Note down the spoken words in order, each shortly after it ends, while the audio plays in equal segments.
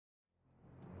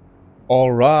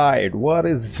Alright, what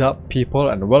is up people,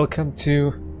 and welcome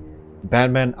to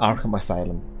Batman Arkham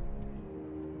Asylum.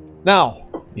 Now,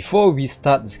 before we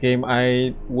start this game,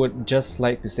 I would just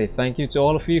like to say thank you to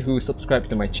all of you who subscribed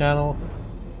to my channel.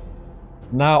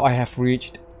 Now I have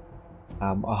reached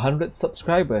 100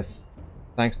 subscribers,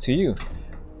 thanks to you.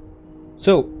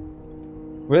 So,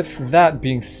 with that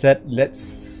being said,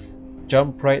 let's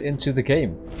jump right into the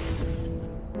game.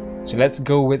 So let's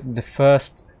go with the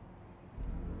first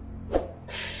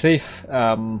safe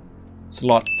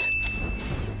slot.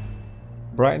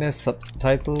 Brightness,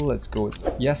 subtitle, let's go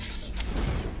with yes.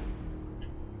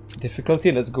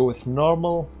 Difficulty, let's go with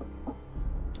normal.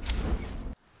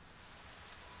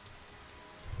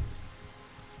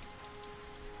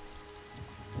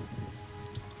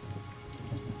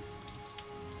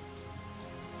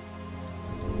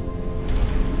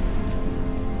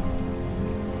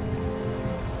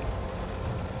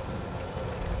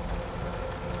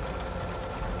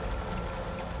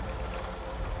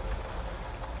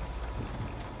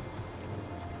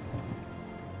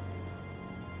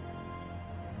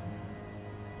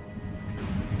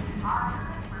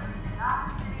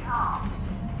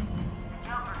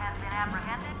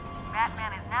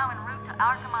 Batman is now en route to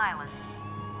Arkham Island.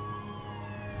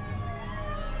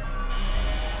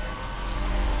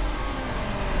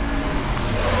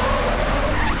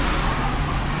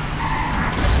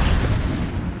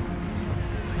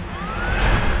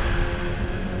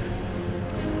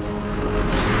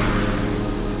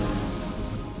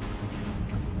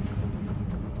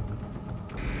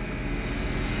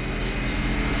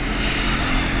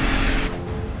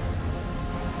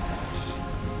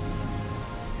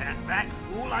 Back,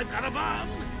 fool, I've got a bomb!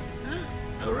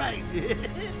 Huh? All right.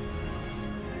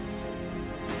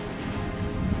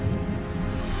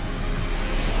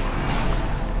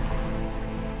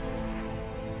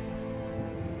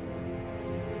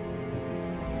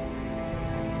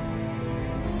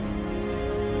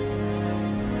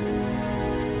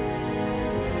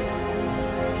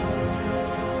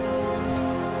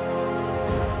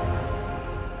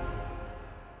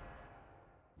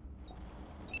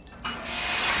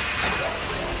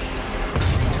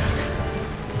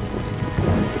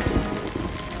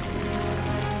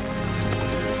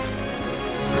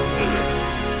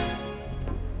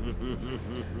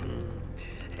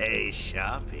 Hey,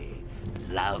 Sharpie.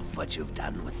 Love what you've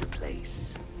done with the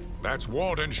place. That's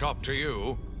Warden Shop to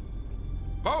you.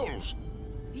 Bowles!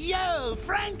 Yo,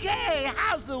 Frankie!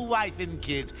 How's the wife and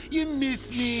kids? You miss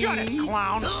me? Shut it,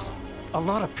 clown! A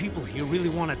lot of people here really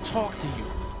want to talk to you.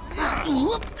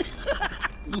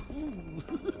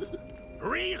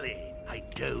 Really? I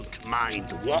don't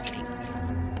mind walking.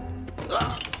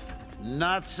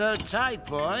 Not so tight,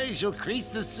 boys. You'll crease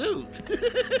the suit.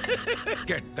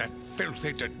 Get that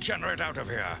filthy degenerate out of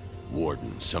here!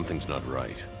 Warden, something's not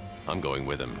right. I'm going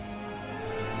with him.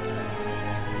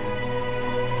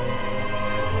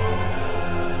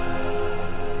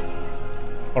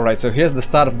 Alright, so here's the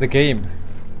start of the game.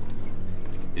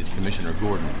 Is Commissioner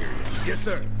Gordon here yet? Yes,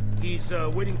 sir. He's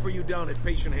waiting for you down at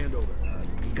patient handover.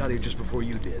 He got here just before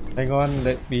you did. Hang on,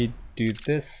 let me do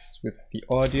this with the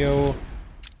audio.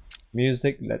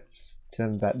 Music, let's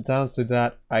turn that down so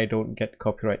that I don't get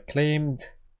copyright claimed.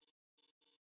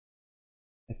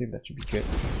 I think that should be good.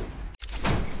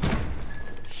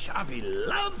 Sharpie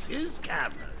loves his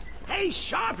cameras. Hey,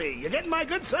 Sharpie, you getting my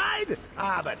good side?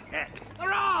 Ah, but heck,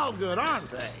 they're all good, aren't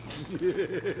they?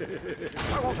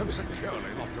 I want him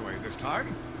securely locked away this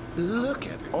time. Look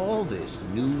at all this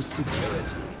new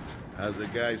security. How's a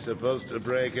guy supposed to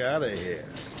break out of here?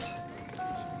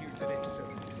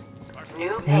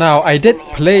 Now, I did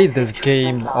play this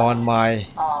game on my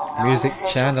music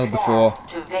channel before.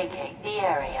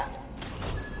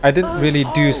 I didn't really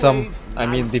do some,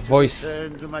 the voice,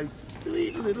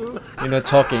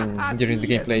 talking during the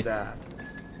gameplay.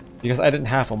 Because I didn't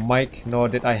have a mic, nor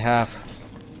did I have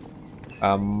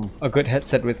a good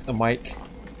headset with a mic.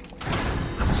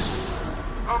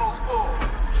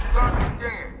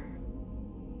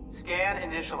 Scan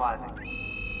initializing.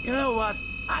 You know what?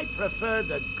 I prefer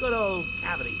the good old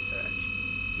cavity search.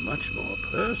 Much more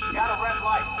personal. Got a red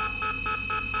light.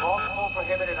 Multiple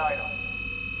prohibited items.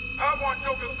 I want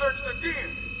Joker searched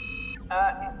again!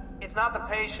 It's not the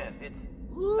patient, it's...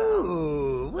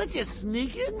 Ooh, would you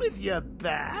sneak in with your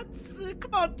bats?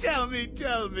 Come on, tell me.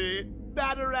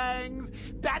 Batarangs,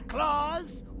 bat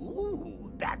claws,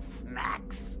 ooh, bat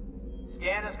snacks.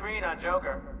 Scan is green on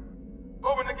Joker.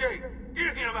 Open the gate!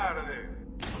 Get him out of there!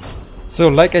 So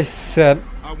like I said,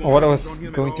 what I was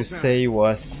going to say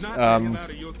was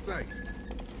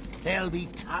There'll be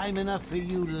time enough for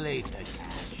you later,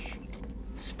 Cash.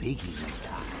 Speaking of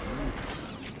time,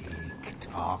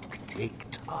 Tick-tock,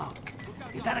 tick-tock.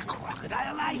 Is that a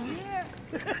crocodile I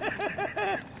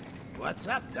hear? What's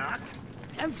up, Doc?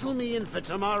 Pencil me in for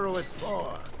tomorrow at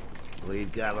 4.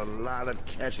 We've got a lot of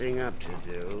catching up to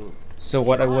do. So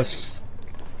what I was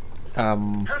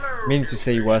meaning to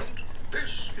say was,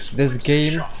 this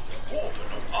game,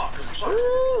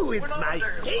 Ooh, it's my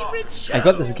favorite show. I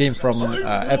got this game from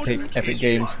Epic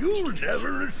Games.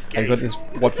 I got this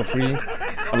one for free,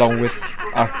 along with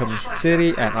Arkham City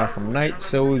and Arkham Knight.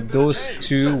 So those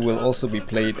two will also be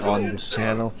played on this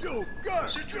channel. Hear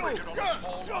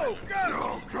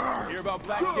about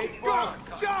Blackgate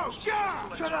Falls?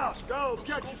 Shut up! Go,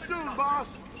 catch you soon,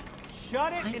 boss.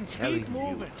 Shut it I'm and telling keep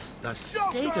moving. you, the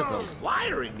state of the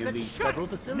wiring in these federal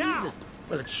facilities is,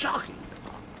 well, it's shocking.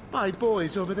 My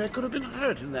boys over there could have been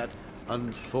hurt in that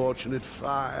unfortunate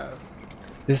fire.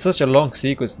 This is such a long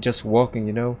sequence just walking,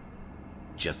 you know.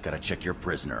 Just gotta check your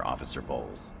prisoner, Officer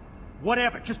Bowles.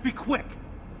 Whatever, just be quick.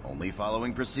 Only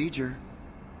following procedure.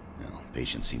 Well,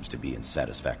 patient seems to be in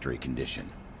satisfactory condition.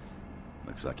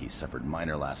 Looks like he suffered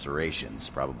minor lacerations,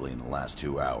 probably in the last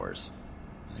 2 hours.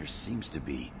 There seems to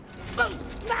be...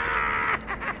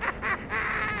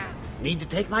 Need to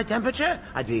take my temperature?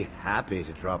 I'd be happy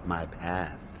to drop my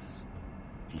pants.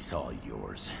 He's all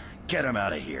yours. Get him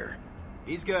out of here.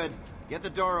 He's good. Get the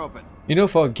door open. You know,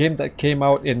 for a game that came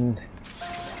out in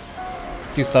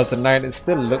 2009, it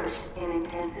still looks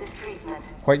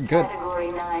quite good.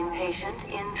 Category 9 patient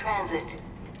in transit.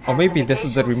 Or maybe this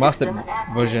is the remastered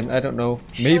version, I don't know.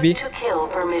 Maybe.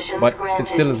 But it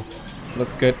still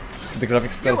looks good. The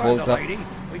graphics still holds up.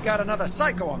 We got another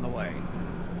psycho on the way.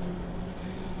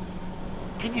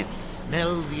 Can you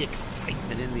smell the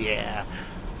excitement in the air?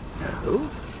 No?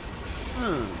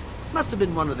 Must have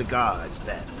been one of the guards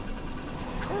then.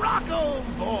 Crocco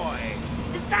boy!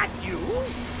 Is that you?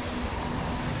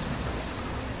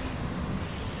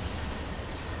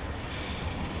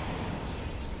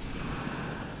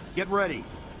 Get ready.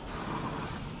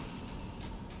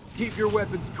 Keep your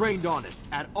weapons trained on it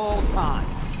at all times.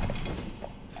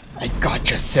 I got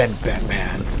your scent,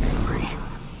 Batman.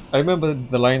 I remember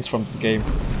the lines from this game.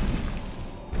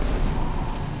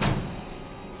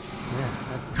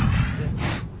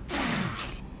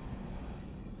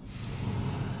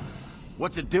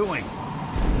 What's it doing?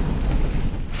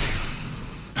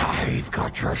 I've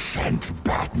got your scent,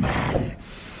 Batman.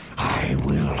 I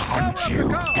will hunt you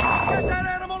down. Get that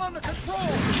animal under control!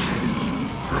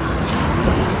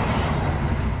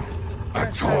 A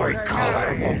toy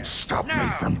collar won't stop me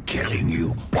from killing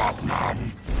you,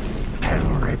 Batman.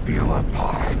 I'll rip you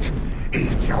apart,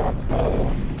 eat your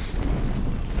bones.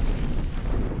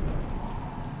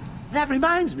 That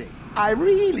reminds me, I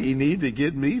really need to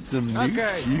get me some new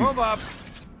Okay, shoes. move up.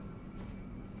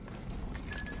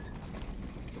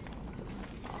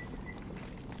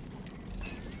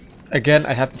 Again,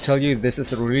 I have to tell you, this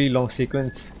is a really long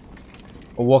sequence.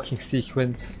 A walking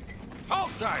sequence. Hold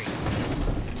tight.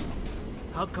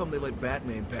 How come they let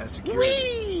Batman pass security?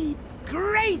 Whee!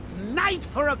 Great night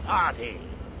for a party!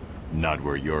 Not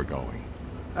where you're going.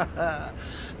 The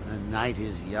night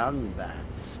is young,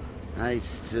 Bats. I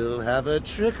still have a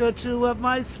trick or two up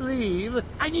my sleeve.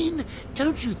 I mean,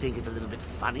 don't you think it's a little bit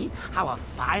funny how a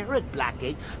fire at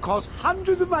Blackgate caused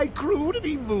hundreds of my crew to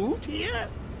be moved here?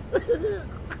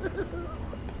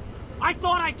 I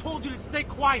thought I told you to stay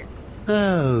quiet.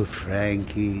 Oh,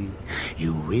 Frankie,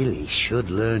 you really should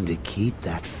learn to keep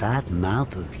that fat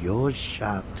mouth of yours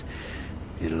shut.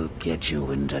 It'll get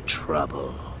you into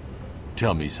trouble.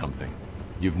 Tell me something.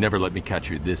 You've never let me catch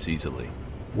you this easily.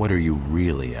 What are you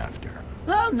really after?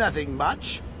 Oh, nothing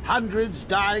much. Hundreds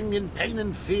dying in pain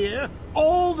and fear.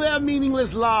 All their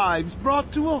meaningless lives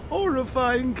brought to a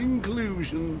horrifying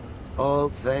conclusion. All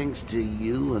thanks to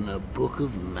you and a book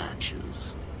of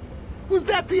matches. Was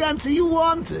that the answer you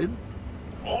wanted?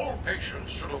 All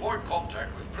patients should avoid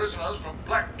contact with prisoners from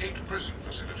Blackgate Prison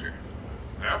Facility.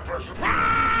 Their presence...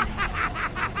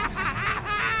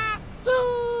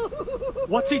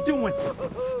 What's he doing?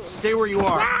 Stay where you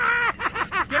are.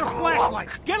 Get a flashlight.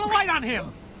 Get a light on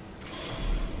him.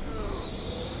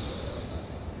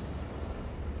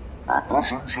 Our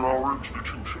presence in our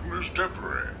institution is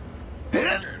temporary.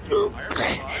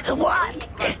 What?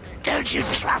 Don't you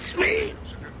trust me?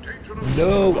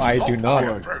 No, I do not.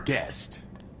 Our guest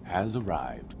has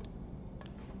arrived.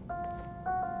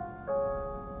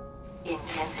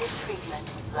 Intensive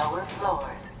treatment, lower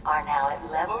floors are now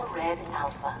at level red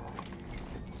alpha.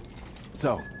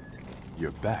 So,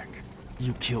 you're back.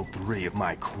 You killed 3 of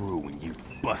my crew when you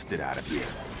busted out of here.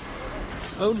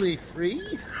 Only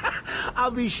 3?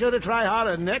 I'll be sure to try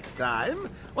harder next time.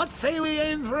 What say we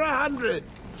aim for 100?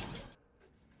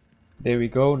 There we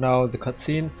go, now the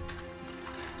cutscene.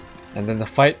 And then the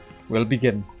fight will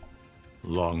begin.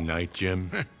 Long night,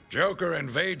 Jim. Joker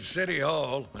invades City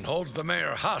Hall and holds the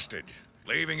mayor hostage,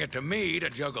 leaving it to me to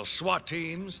juggle SWAT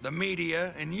teams, the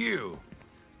media, and you.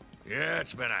 Yeah,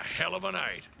 it's been a hell of a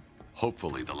night.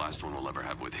 Hopefully the last one we'll ever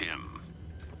have with him.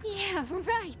 Yeah,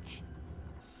 right.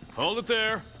 Hold it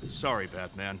there. Sorry,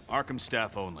 Batman. Arkham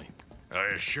staff only. I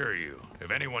assure you,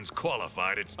 if anyone's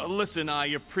qualified, it's... Listen, I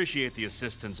appreciate the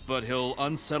assistance, but he'll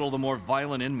unsettle the more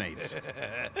violent inmates.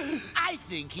 I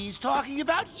think he's talking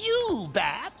about you,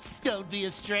 Bats. Don't be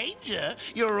a stranger.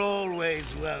 You're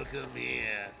always welcome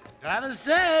here. Gotta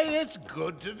say, it's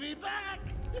good to be back.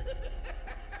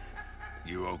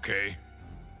 You okay?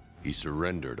 He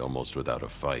surrendered almost without a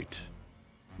fight.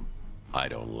 I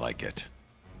don't like it.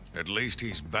 At least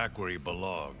he's back where he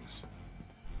belongs.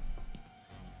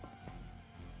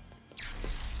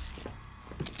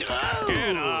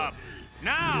 Get up!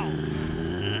 Now!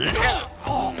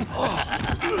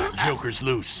 Joker's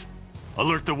loose.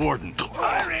 Alert the warden.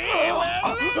 Hurry!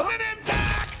 We're losing him,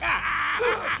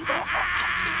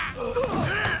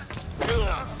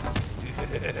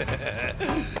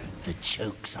 The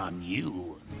joke's on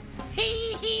you.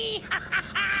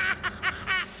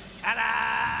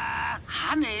 Ta-da!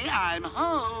 Honey, I'm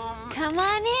home. Come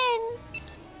on in.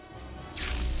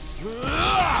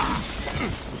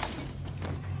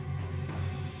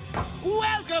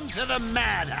 Welcome to the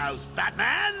madhouse,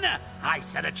 Batman! I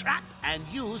set a trap, and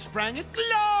you sprang it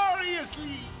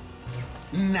gloriously!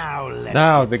 Now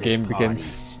let's the game begins.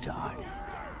 Started.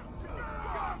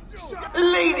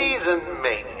 Ladies and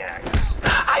maniacs,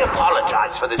 I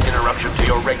apologize for this interruption to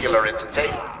your regular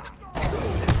entertainment.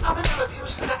 Up until a few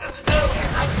seconds ago,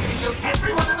 I was going to kill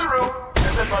everyone in the room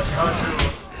and then watch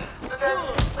cartoons. But then,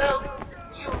 well,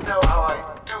 you know how I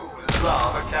do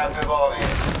love a captive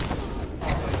audience.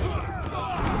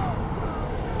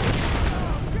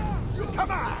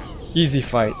 Come on! Easy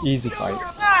fight, easy fight.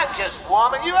 I'm just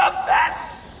warming you up,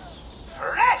 Bats.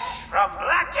 Fresh from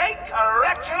Blackgate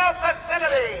Correctional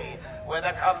Facility, with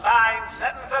a combined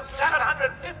sentence of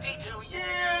 752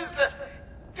 years.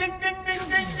 Ding, ding, ding,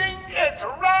 ding, ding. It's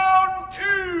round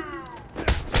 2.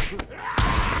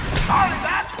 Sorry,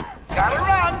 Bats. Gotta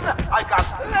run. I got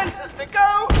places to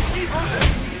go. People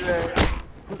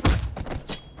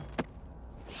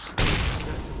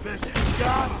Best you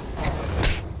got.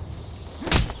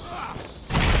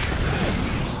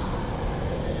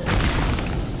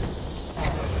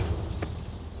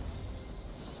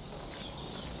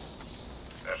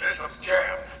 The system's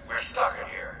jammed. We're stuck in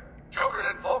here. Joker's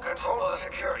in full control of the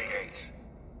security gates.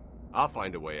 I'll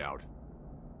find a way out.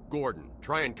 Gordon,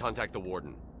 try and contact the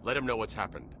warden. Let him know what's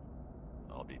happened.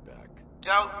 I'll be back.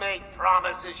 Don't make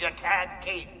promises you can't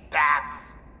keep, Bats.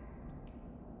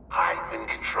 I'm in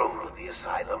control of the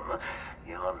asylum.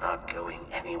 You're not going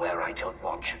anywhere I don't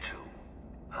want you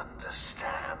to.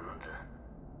 Understand?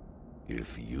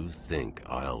 If you think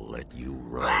I'll let you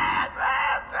run... Blah,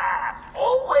 blah, blah.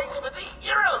 Always with the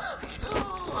hero speed.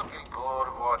 Ooh, I'm getting bored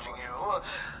of watching you.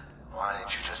 Why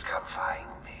don't you just come find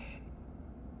me?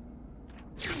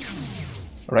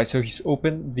 Alright, so he's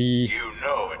opened the You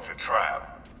know it's a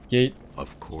trap. gate.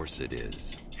 Of course it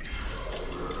is.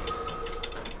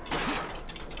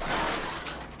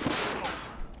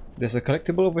 There's a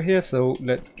collectible over here, so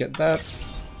let's get that.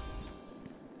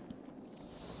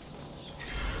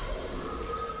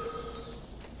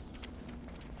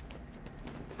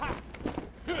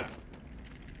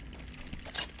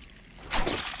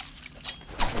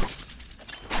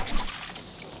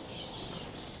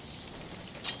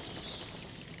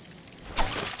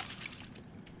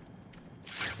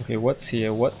 Okay, what's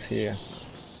here? What's here?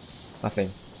 Nothing.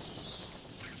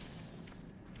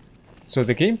 So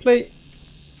the gameplay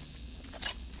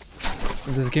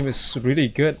in this game is really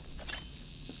good.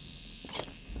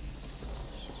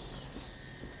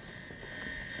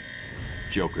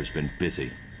 Joker's been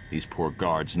busy. These poor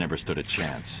guards never stood a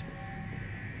chance.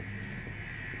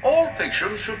 All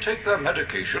patients should take their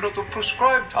medication at the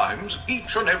prescribed times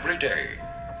each and every day.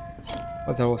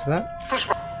 What the hell was that?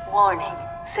 Warning.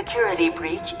 Security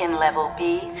breach in level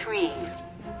B3.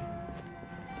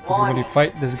 There's gonna be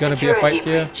fight. There's gonna be a fight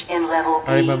here. In level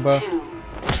I remember. B2.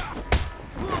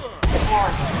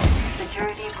 Warning.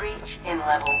 Security breach in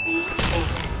level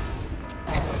B8.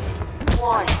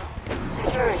 Warning.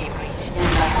 Security breach in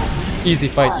level B1. Easy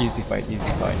fight, easy fight,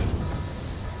 easy fight.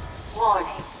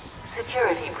 Warning.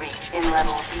 Security breach in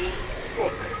level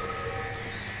B6.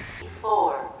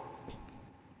 4.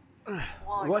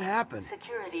 What happened?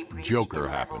 Security breach Joker in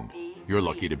level happened. B3. You're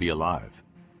lucky to be alive.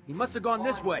 He must have gone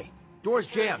this way. Door's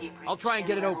jammed. I'll try and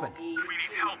get it open. We need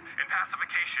help in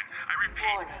pacification. I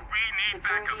repeat, we need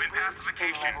backup in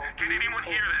pacification. Can anyone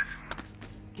hear this?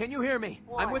 Can you hear me?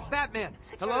 I'm with Batman.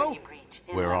 Hello?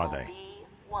 Where are they?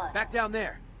 Back down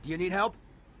there. Do you need help?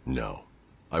 No.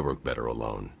 I work better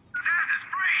alone.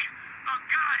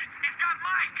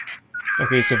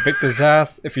 Okay, so Victor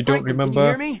Zsasz, if you don't Franklin,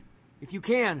 remember, can you hear me? If you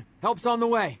can, help's on the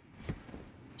way.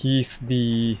 he's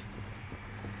the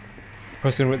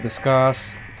person with the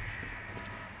scars.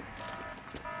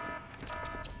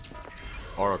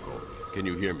 Oracle, can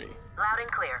you hear me? Loud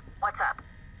and clear. What's up?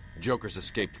 Joker's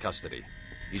escaped custody.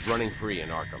 He's running free in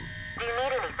Arkham. Do you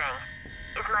need anything?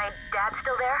 Is my dad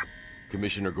still there?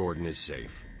 Commissioner Gordon is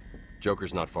safe.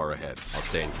 Joker's not far ahead. I'll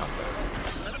stay in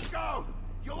contact. Let him go!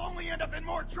 You'll only end up in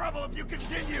more trouble if you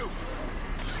continue!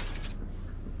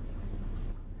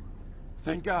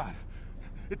 Thank God.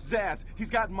 It's Zsasz. He's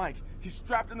got Mike. He's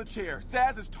strapped in the chair.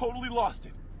 Zsasz has totally lost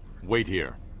it. Wait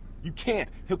here. You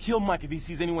can't. He'll kill Mike if he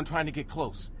sees anyone trying to get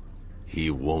close. He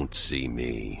won't see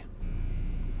me.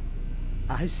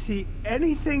 I see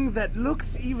anything that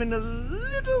looks even a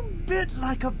little bit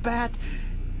like a bat,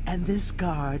 and this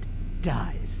guard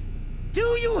dies. Do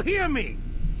you hear me?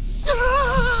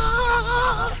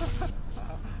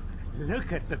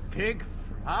 Look at the pig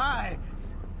fry.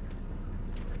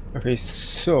 Okay,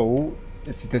 so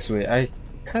it's this way. I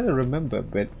kind of remember,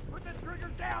 but Put the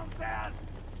trigger down, Dad.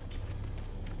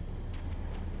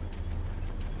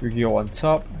 we go on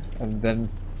top, and then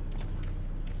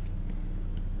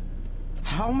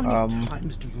How many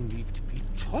times do you need to be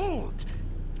told?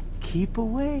 Keep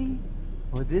away,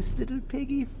 or this little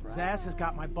piggy fry. Zsasz has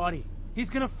got my buddy. He's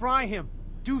gonna fry him.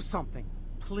 Do something,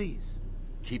 please.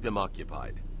 Keep him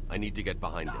occupied. I need to get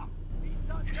behind him.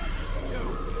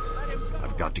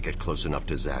 I've got to get close enough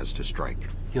to Zsasz to strike.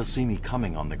 He'll see me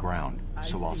coming on the ground,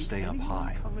 so I'll stay up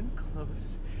high. Coming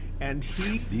close, and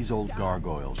he. These old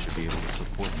gargoyles should be able to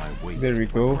support my weight. There we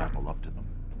go. Grapple up to them.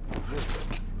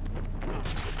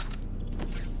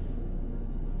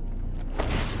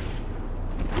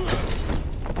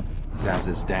 Zsasz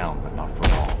is down, but not for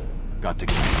long. Got to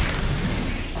get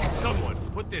him. Someone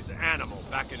put this animal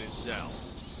back in his cell.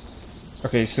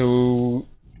 okay, so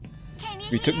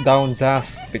we took down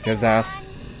Zsasz because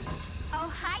Zsasz. Oh,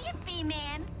 hiya,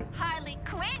 B-Man. Harley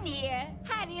Quinn here.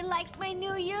 How do you like my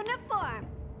new uniform?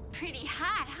 Pretty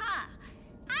hot, huh?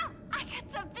 Oh, I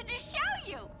got something to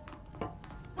show you.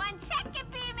 1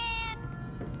 second, B-Man.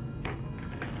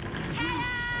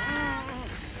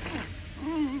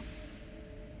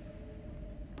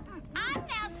 I'm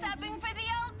now subbing for the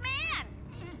old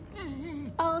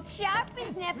man. Old Sharp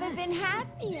has never been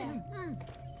happier.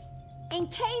 In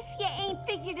case you ain't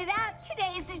figured it out,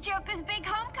 today is the Joker's big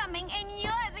homecoming, and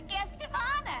you're the guest of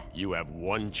honor. You have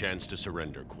one chance to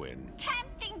surrender, Quinn.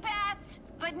 Tempting, Bats,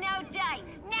 but no dice.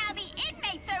 Now the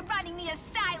inmates are running the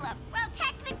asylum. Well,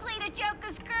 technically the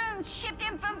Joker's goons shipped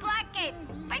in from Blackgate,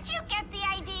 but you get the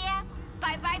idea.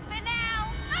 Bye-bye for now.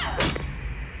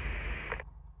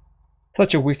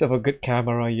 Such a waste of a good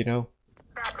camera, you know.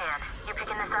 Batman, you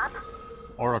picking this up?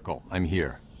 Oracle, I'm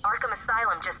here. Arkham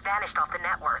Asylum just vanished off the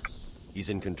network. He's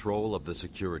in control of the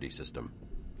security system.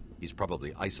 He's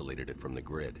probably isolated it from the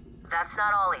grid. That's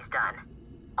not all he's done.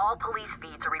 All police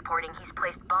feeds are reporting he's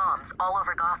placed bombs all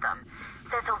over Gotham.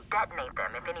 Says he'll detonate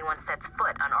them if anyone sets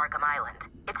foot on Arkham Island.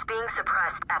 It's being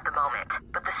suppressed at the moment,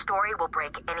 but the story will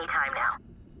break any time now.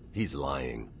 He's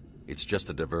lying. It's just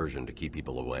a diversion to keep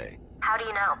people away. How do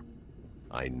you know?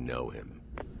 I know him.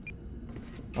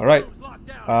 Alright.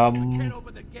 Can't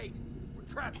open the gate. We're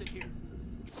trapped in here.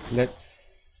 Let's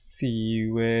see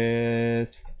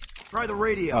where's Try the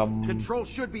radio. Control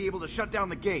should be able to shut down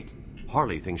the gate.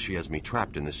 Harley thinks she has me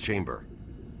trapped in this chamber.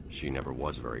 She never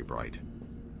was very bright.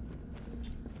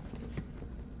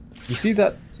 you see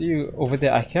that over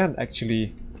there. I can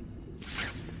actually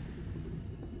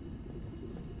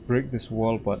break this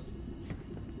wall, but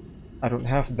I don't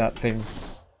have that thing.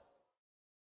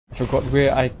 I forgot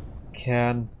where I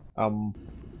can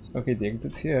okay, the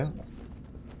exit's here,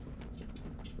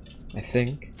 I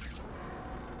think.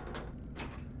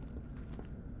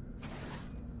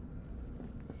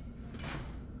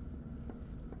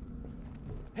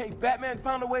 Hey, Batman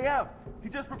found a way out. He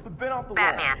just ripped the vent off the wall.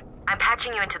 Batman, I'm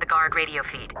patching you into the guard radio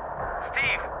feed.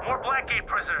 Steve, more Blackgate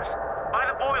prisoners. By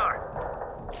the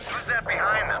boiler. Who's that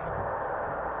behind them?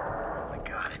 Oh my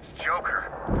god, it's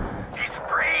Joker. He's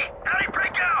free! How'd he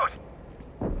break out?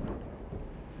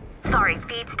 Sorry,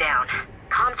 feed's down.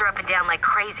 Comms are up and down like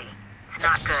crazy. It's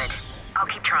not good. I'll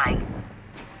keep trying.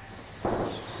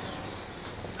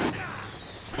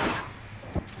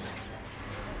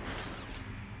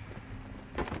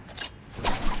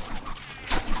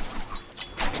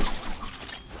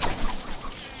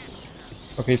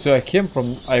 Okay, so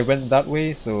I went that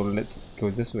way, so let's go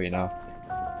this way now.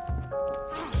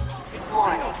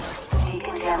 Warning.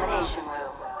 Decontamination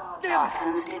room.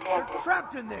 Toxins detected.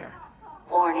 Trapped in there.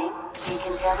 Warning.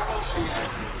 Decontamination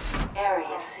room.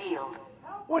 Area sealed.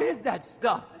 What is that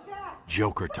stuff?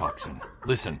 Joker toxin.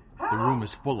 Listen, the room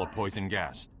is full of poison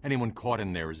gas. Anyone caught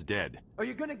in there is dead. Are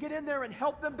you gonna get in there and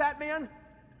help them, Batman?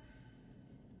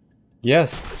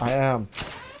 Yes, I am.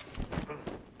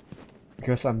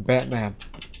 Because I'm Batman.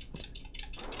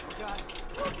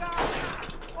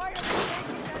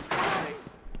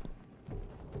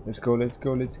 Let's go, let's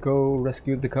go, let's go.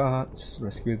 Rescue the guards.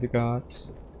 Rescue the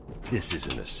guards. This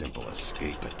isn't a simple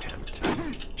escape attempt.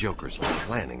 Joker's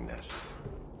planning this.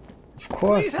 Of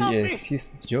course he is. He's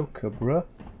the Joker, bruh.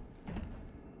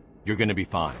 You're gonna be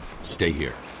fine. Stay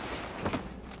here.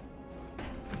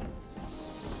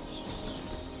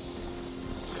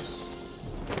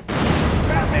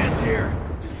 Batman's here!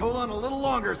 Just hold on a little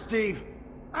longer, Steve.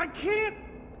 I can't...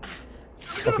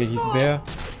 Okay, he's there.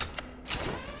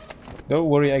 Don't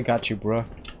worry, I got you, bruh.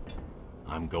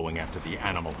 I'm going after the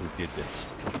animal who did this.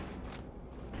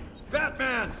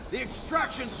 Batman! The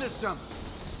extraction system!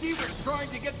 Steve was trying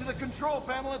to get to the control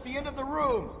panel at the end of the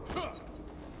room!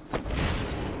 I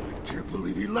can't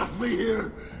believe he left me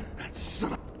here! That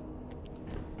son of...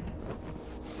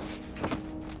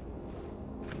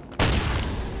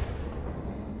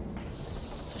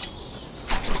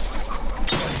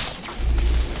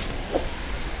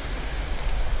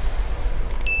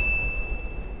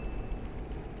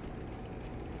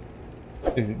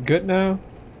 Is it good now?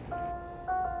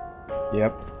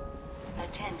 Yep.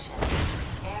 Attention.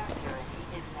 Air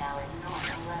purity is now at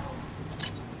normal level.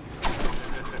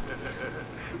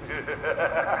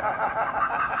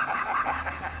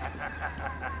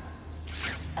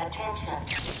 Attention.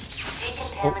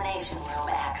 Decontamination room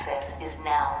access is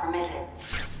now permitted.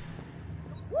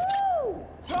 Woo!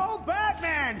 So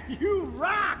Batman, you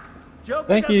rock! Joker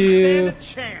Thank doesn't you. stand a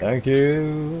chance. Thank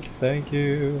you. Thank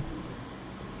you.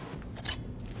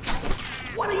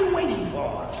 What are you waiting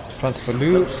for? Transfer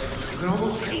loot. You can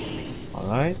almost hate me.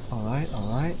 Alright, alright,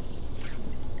 alright.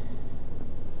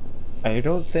 I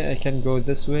don't think I can go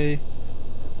this way.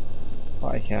 Oh,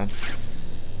 I can.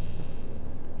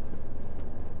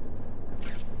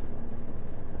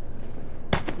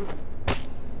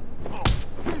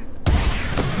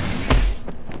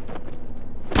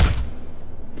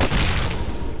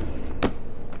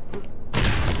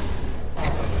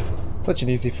 Such an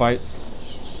easy fight.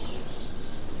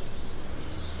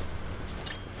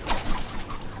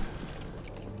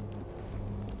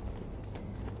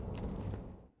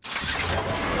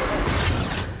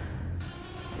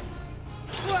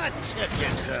 What took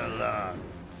you so long?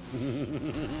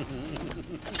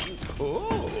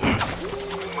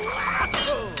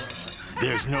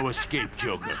 There's no escape,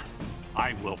 Joker.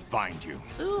 I will find you.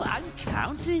 Oh, I'm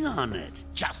counting on it.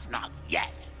 Just not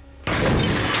yet.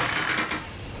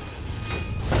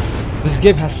 This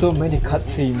game has so many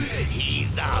cutscenes.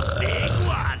 He's a big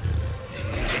one.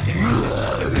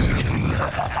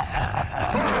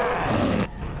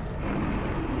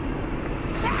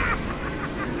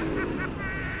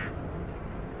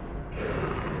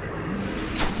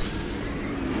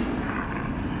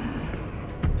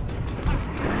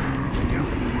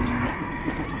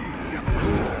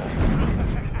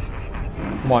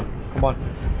 Come on, come on.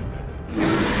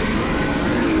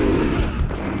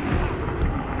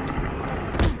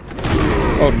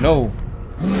 Oh no.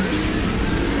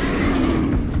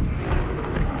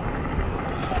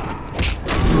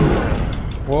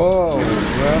 Whoa,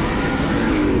 bruh.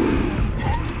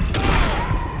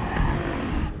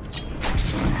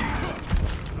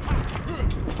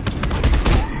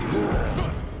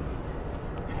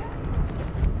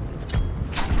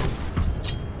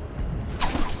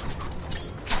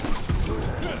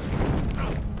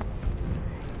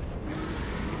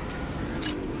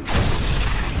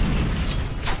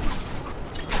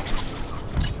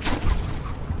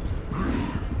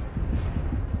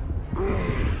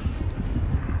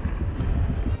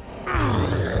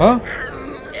 Huh?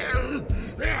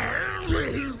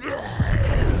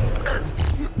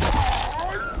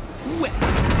 Well,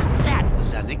 that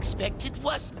was unexpected,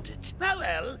 wasn't it? Oh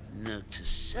well, note to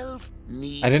self,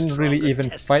 needs I didn't really stronger even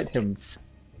test fight him. subjects.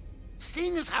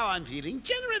 Seeing as how I'm feeling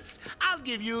generous, I'll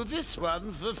give you this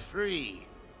one for free.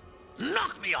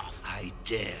 Knock me off, I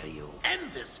dare you.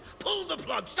 End this. Pull the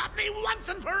plug. Stop me once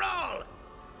and for all.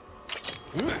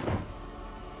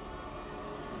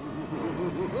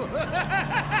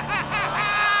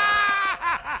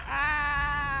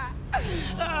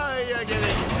 Oh, you're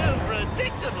getting too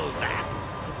predictable,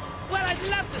 Bats. Well, I'd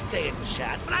love to stay and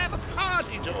chat, but I have a party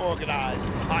party to organize.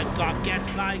 I've got guests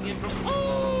flying in from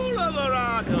all over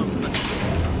Arkham.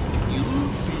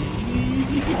 You'll see.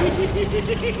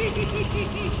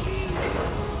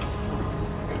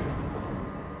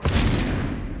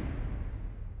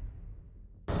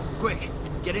 Quick,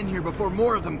 get in here before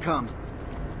more of them come.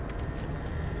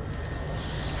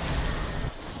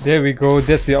 There we go,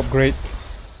 that's the upgrade.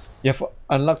 You have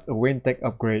unlocked a Wayne Tech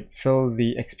upgrade. Fill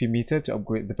the XP meter to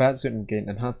upgrade the batsuit and gain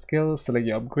enhanced skills. Select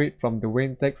your upgrade from the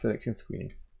Wayne Tech selection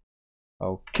screen.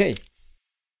 Okay.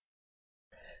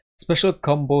 Special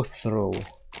combo throw.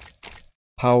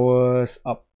 Powers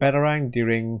up Batarang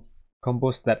during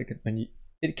combos that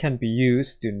it can be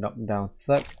used to knock down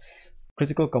thugs.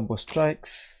 Critical combo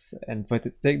strikes.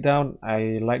 Inverted takedown.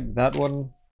 I like that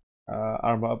one.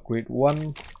 Armor upgrade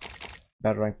 1.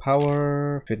 Batarang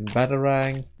power, twin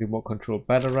batarang, remote control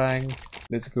batarang.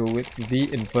 Let's go with the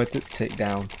inverted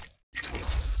takedown.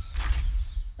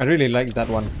 I really like that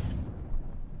one.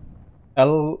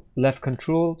 L left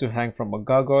control to hang from a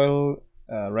gargoyle.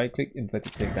 Right click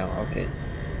inverted takedown. Okay.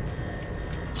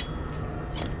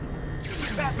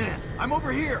 Batman, I'm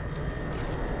over here.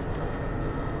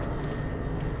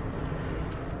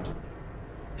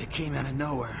 It came out of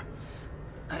nowhere.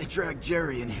 I dragged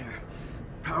Jerry in here.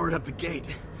 Powered up the gate.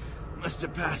 Must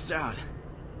have passed out.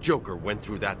 Joker went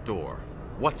through that door.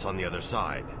 What's on the other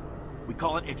side? We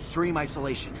call it extreme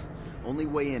isolation. Only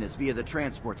way in is via the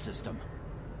transport system.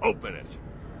 Open it.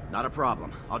 Not a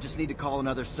problem. I'll just need to call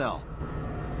another cell.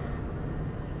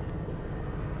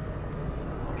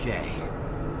 Okay.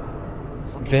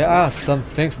 There are some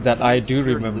things that I do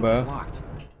remember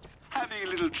Having a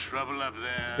little trouble up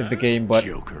there. in the game, but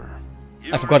Joker.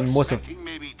 I've forgotten most of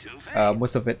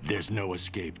it. There's no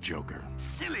escape, Joker.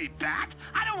 Silly bat!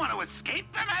 I don't want to escape.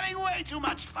 I'm having way too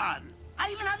much fun.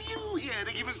 I even have you here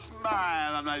to keep a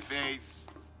smile on my face.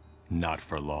 Not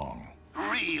for long.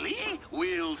 Really?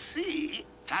 We'll see.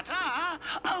 Ta-ta!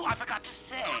 Oh, I forgot to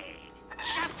say.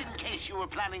 Just in case you were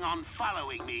planning on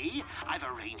following me, I've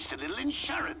arranged a little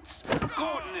insurance.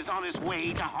 Gordon is on his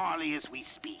way to Harley as we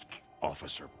speak.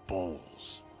 Officer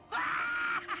Bowles.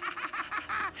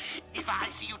 If I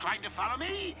see you trying to follow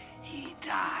me, he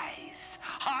dies.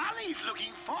 Harley's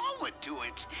looking forward to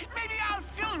it. Maybe I'll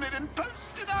film it and post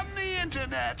it on the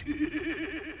internet.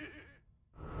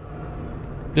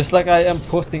 Just like I am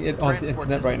posting it on the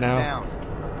internet right now. Down.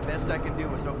 Best I can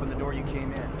do is open the door you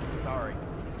came in. Sorry.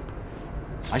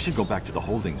 I should go back to the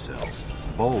holding cells.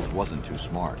 Bowles wasn't too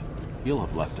smart. He'll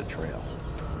have left a trail.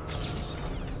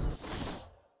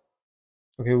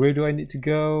 Okay, where do I need to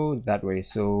go? That way.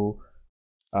 So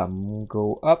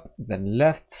go up, then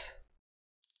left.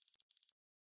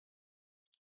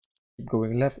 Keep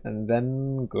going left and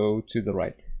then go to the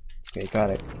right. Okay, got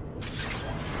it.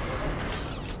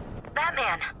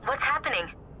 Batman, what's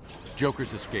happening?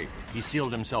 Joker's escaped. He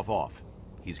sealed himself off.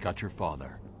 He's got your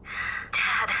father.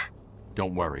 Dad.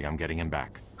 Don't worry, I'm getting him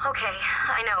back. Okay,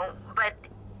 I know, but...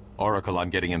 Oracle, I'm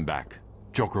getting him back.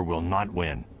 Joker will not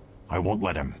win. I won't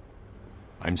let him.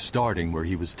 I'm starting where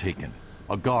he was taken.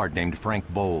 A guard named Frank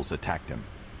Bowles attacked him.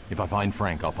 If I find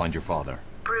Frank, I'll find your father.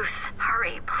 Bruce,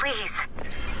 hurry, please.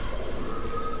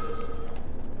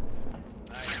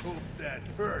 I hope that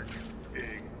hurt,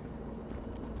 pig.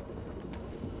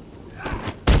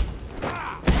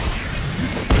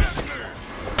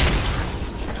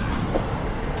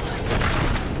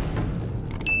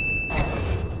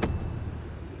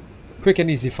 Quick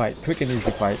and easy fight. Quick and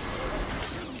easy fight.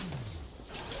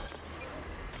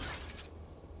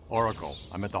 Oracle,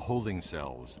 I'm at the holding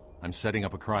cells. I'm setting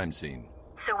up a crime scene.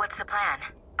 So what's the plan?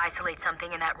 Isolate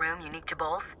something in that room unique to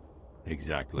Bowles?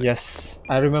 Exactly. Yes,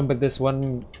 I remember this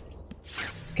one.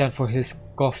 Scan for his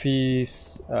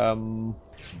coffees.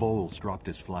 Bowles dropped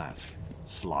his flask.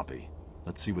 Sloppy.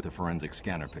 Let's see what the forensic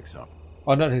scanner picks up.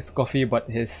 Oh, not his coffee, but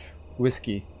his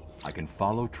whiskey. I can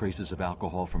follow traces of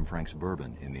alcohol from Frank's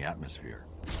bourbon in the atmosphere.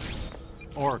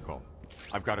 Oracle,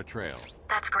 I've got a trail.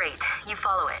 That's great. You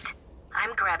follow it.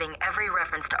 I'm grabbing every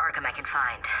reference to Arkham I can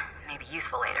find. Maybe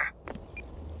useful later.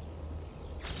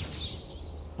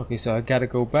 Okay, so I gotta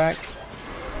go back.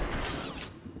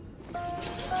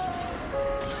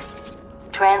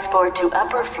 Transport to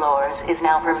upper floors is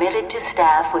now permitted to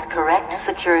staff with correct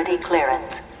security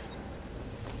clearance.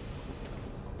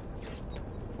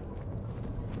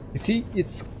 You see,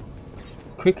 it's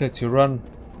quicker to run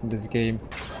in this game.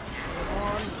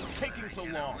 What's taking so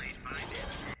long?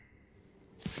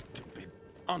 Stupid,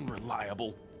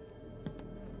 unreliable.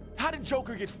 How did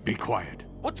Joker get... Be quiet.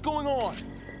 What's going on?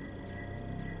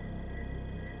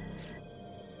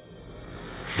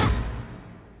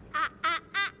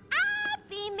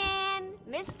 B-Man,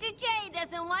 Mr. J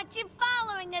doesn't want you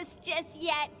following us just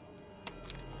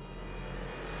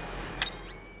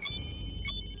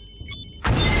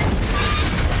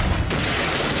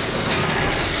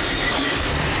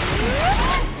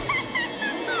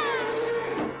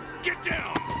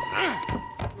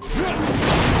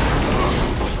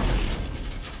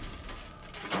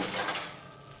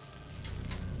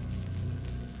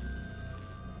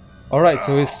Alright,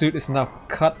 so his suit is now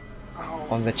cut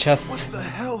on the chest. What the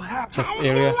hell happened? Chest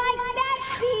area. Like that,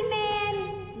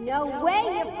 P-Man! No way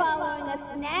you're following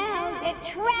us now. They're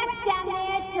trapped down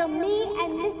there till me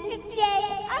and Mr. J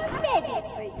are ready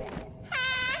for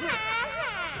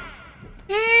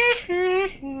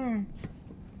you.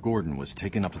 Gordon was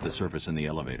taken up to the surface in the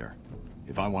elevator.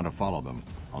 If I want to follow them,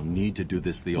 I'll need to do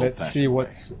this the old-fashioned way.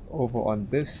 Let's see what's over on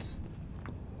this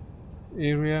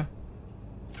area.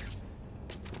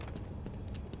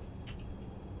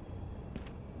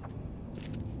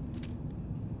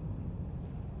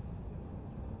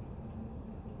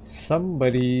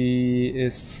 Somebody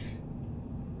is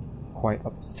quite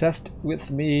obsessed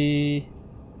with me.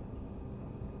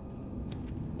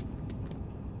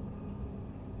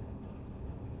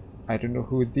 I don't know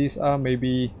who these are.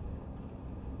 Maybe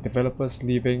developers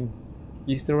leaving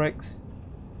Easter eggs.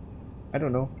 I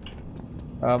don't know.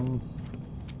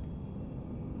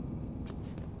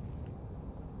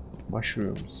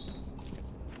 Mushrooms.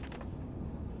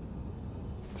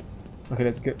 Okay,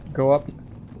 let's go up.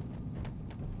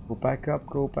 Go back up,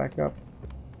 go back up.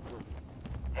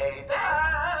 Hey,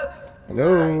 Babs!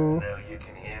 Hello? I know you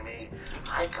can hear me.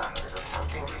 I got a little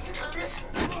something for you to listen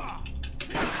to.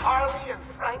 Harley and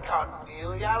Frank are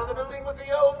nearly out of the building with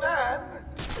the old man.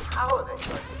 How are they going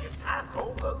to get past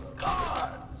all those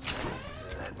guards?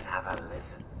 Let's have a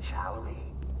listen, shall we?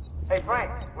 Hey,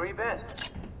 Frank, where you been?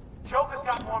 Joker's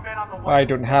got more men on the way. I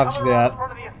don't have that.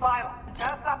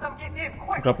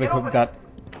 Grappling hook that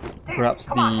grabs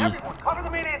the vent.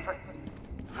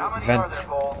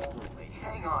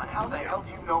 Hang on, how the hell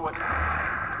do you know what?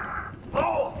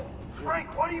 Bowles!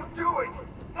 Frank, what are you doing?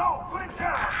 No, put it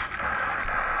down!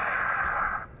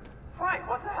 Frank,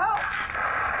 what the hell?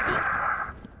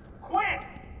 Quinn!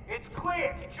 It's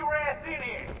clear! Get your ass in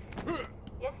here!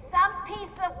 You're some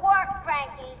piece of work,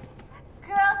 Frankie. A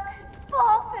girl could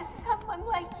fall for someone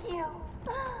like you.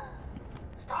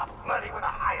 Stop flirting with a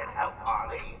hired help,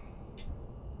 Harley.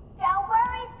 Don't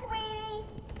worry, sweetie.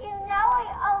 You know I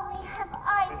only have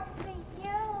eyes for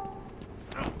you.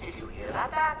 Did you hear that,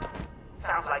 Bats?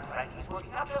 Sounds like Frankie's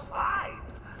working out just fine.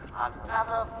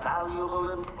 Another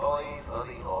valuable employee for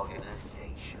the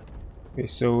organization. Okay,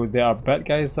 so there are bad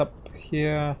guys up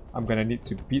here. I'm gonna need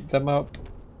to beat them up.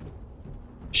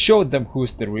 Show them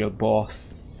who's the real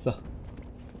boss.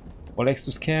 Olex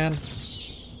to scan.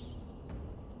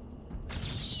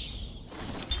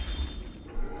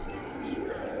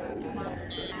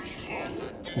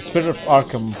 The spirit of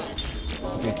Arkham.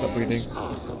 Okay, stop reading.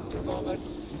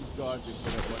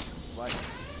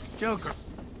 Joker.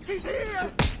 He's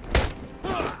here!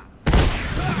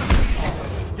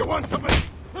 You want somebody?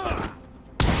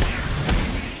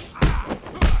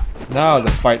 Now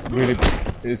the fight really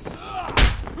is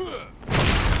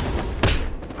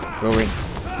going.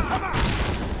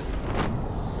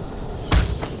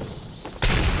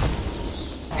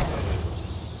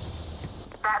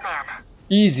 Batman.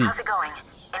 Easy. How's it going?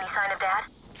 Any sign of Dad?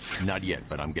 Not yet,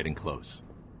 but I'm getting close.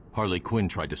 Harley Quinn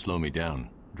tried to slow me down.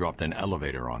 Dropped an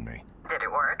elevator on me. Did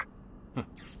it work?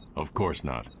 Of course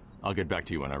not. I'll get back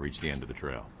to you when I reach the end of the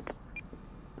trail.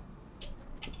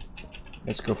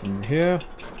 Let's go from here.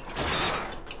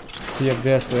 See if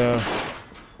there's a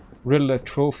Riddler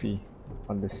trophy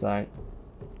on this side.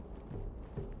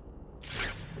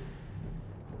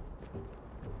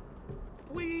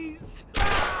 Please!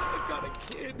 I got a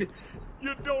kid.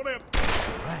 You don't have...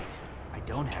 Right. I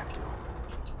don't have to.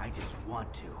 I just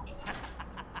want to.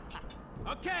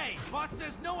 Okay, boss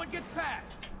says no one gets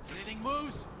past. Anything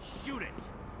moves, shoot it.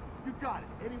 You got it.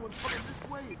 Anyone coming this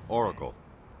way? Oracle.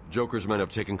 Joker's men have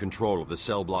taken control of the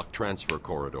cell block transfer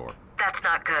corridor. That's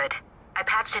not good. I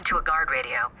patched into a guard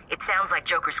radio. It sounds like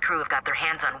Joker's crew have got their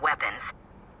hands on weapons.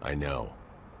 I know.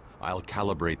 I'll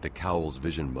calibrate the Cowl's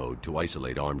vision mode to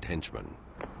isolate armed henchmen.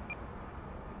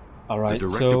 Alright, the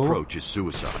direct so approach is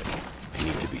suicide. I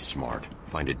need to be smart.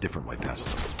 Find a different way past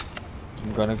them.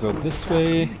 I'm gonna go this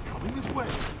way. Coming this way.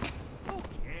 Who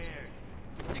cares?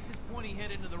 Sticks his pointy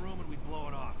head into the room and we blow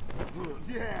it off.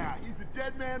 Yeah, he's a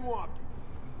dead man walking.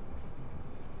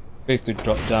 Space to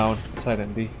drop down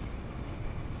silently.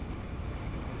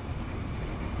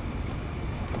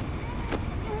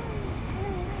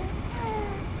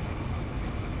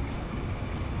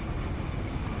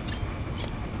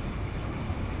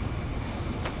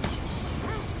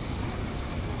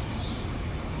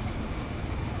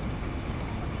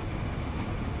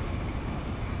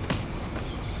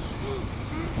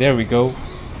 There we go.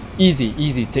 Easy,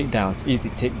 easy takedowns, easy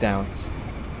takedowns.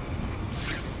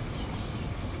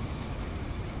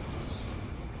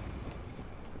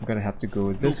 I'm gonna have to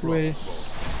go this way.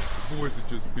 The boys are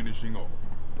just finishing off.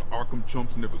 The Arkham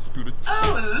chumps never stood a...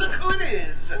 Oh, look who it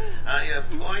is! Are your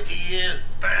pointy ears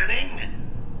burning?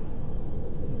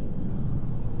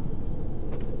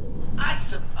 I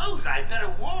suppose I better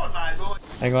warn my boy.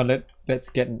 Hang on, let's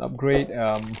get an upgrade.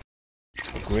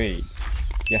 Upgrade.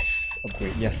 Yes,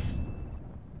 upgrade, yes.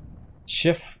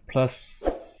 Shift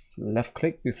plus left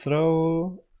click to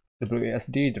throw.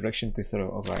 WASD direction to throw.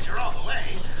 Alright. You're all the way.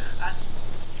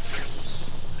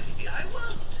 Maybe I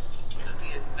won't. It'll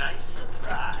be a nice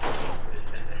surprise.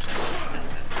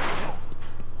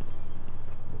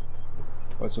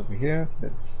 What's over here?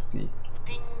 Let's see.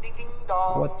 Ding, ding, ding,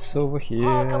 dong. What's over here?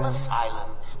 Arkham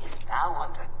Asylum is now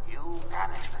under new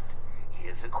management.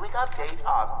 Here's a quick update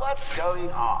on what's going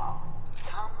on.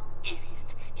 Some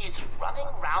idiot is running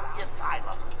around the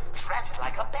asylum dressed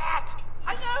like a bat.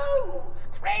 I know!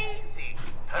 Crazy!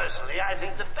 Personally, I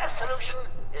think the best solution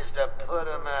is to put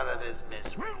him out of his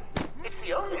misery. It's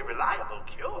the only reliable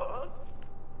cure.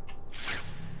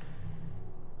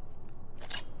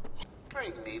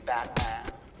 Bring me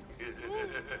Batman.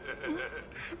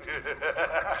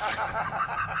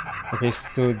 Okay,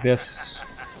 so there's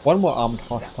one more armed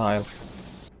hostile.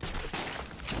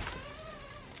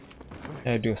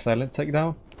 Can I do a silent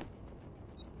takedown?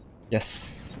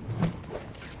 Yes.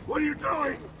 What are you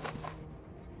doing?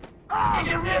 Did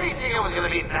you really think it was gonna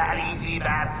be that easy,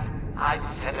 Bats? I've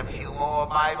sent a few more of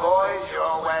my boys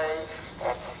your way.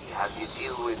 Let's see how you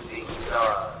deal with things,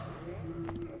 Laura.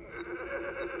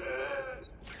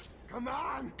 Come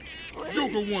on! Please.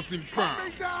 Joker wants him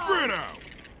prime. Spread out.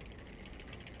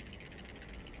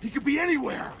 He could be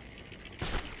anywhere.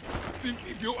 Then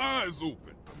keep your eyes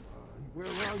open. Where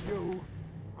are you?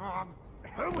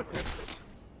 Hell with it.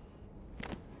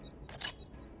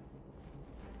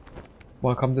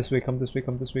 Well, come this way, come this way,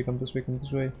 come this way, come this way, come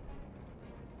this way.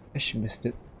 I should missed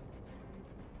it.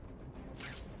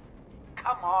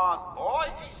 Come on,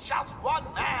 boys, he's just one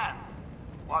man.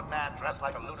 One man dressed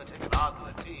like a lunatic and armed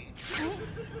with a T.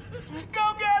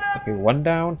 Go get him! Okay, one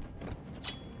down.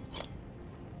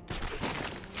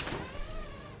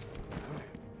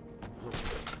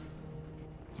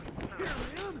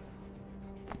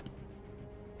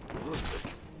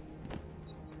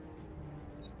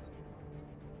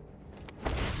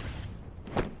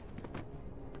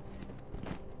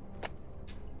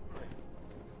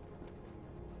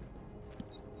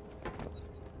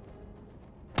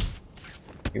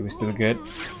 Okay, we're still good.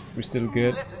 We're still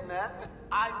good. Listen, then,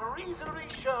 I'm reasonably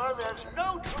sure there's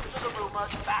no truth to the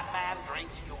rumors Batman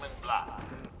drinks human blood.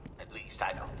 At least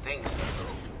I don't think so.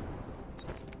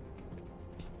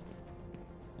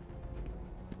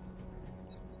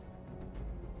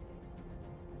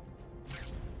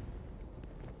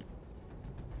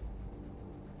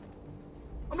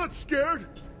 I'm not scared.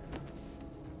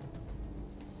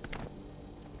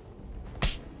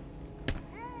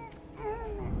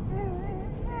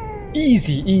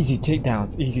 Easy, easy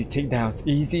takedowns, easy takedowns,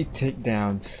 easy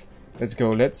takedowns. Let's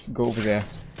go over there.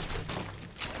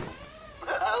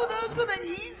 Oh, those were the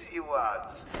easy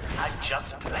ones. I'm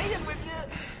just playing with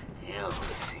you. You'll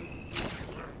see.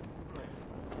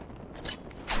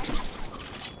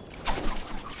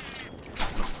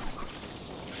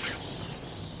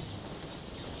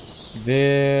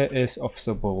 There is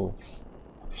Officer Bowles.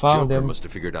 Found Joker him. must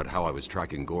have figured out how I was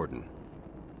tracking Gordon.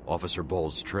 Officer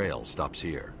Bowles' trail stops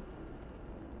here.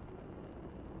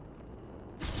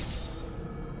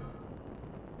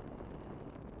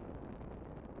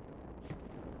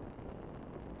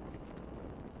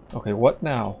 Okay, what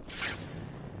now?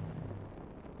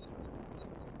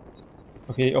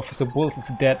 Okay, Officer Bowles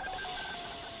is dead.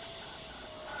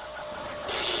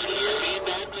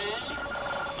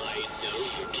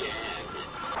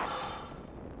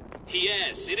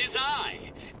 Yes, it is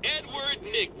I, Edward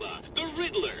Nigma, the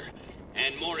Riddler,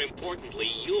 and more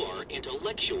importantly, your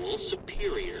intellectual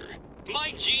superior.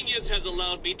 My genius has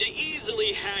allowed me to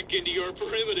easily hack into your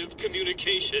primitive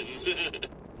communications.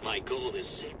 My goal is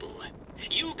simple.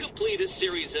 You complete a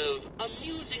series of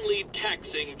amusingly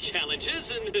taxing challenges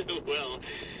and, well,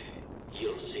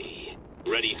 you'll see.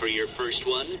 Ready for your first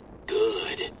one?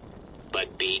 Good.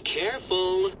 But be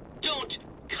careful. Don't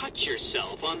cut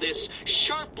yourself on this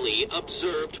sharply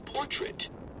observed portrait.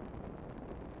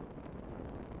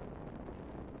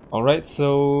 Alright,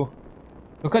 so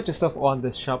look at yourself on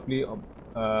this sharply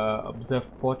observed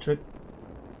portrait.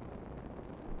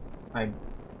 I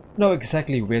know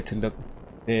exactly where to look.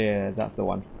 There, that's the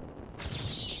one.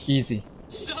 Easy.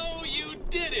 So you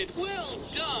did it! Well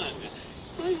done!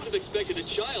 I would have expected a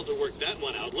child to work that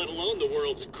one out, let alone the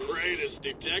world's greatest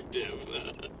detective.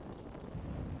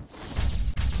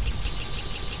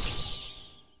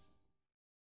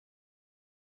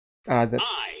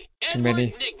 That's... I Too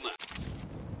many.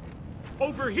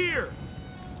 Over here.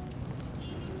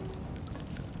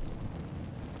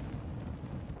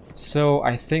 So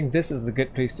I think this is a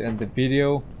good place to end the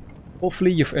video.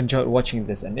 Hopefully you've enjoyed watching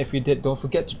this, and if you did, don't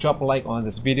forget to drop a like on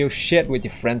this video, share it with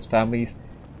your friends, families,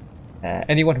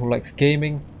 anyone who likes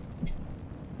gaming.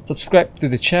 Subscribe to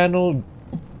the channel,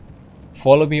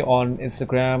 follow me on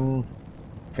Instagram,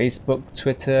 Facebook,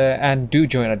 Twitter, and do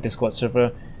join our Discord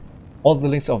server. All the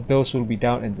links of those will be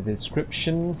down in the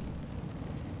description.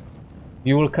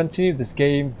 We will continue this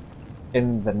game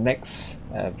in the next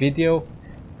video,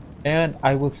 and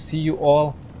I will see you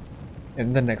all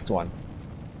in the next one.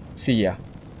 See ya.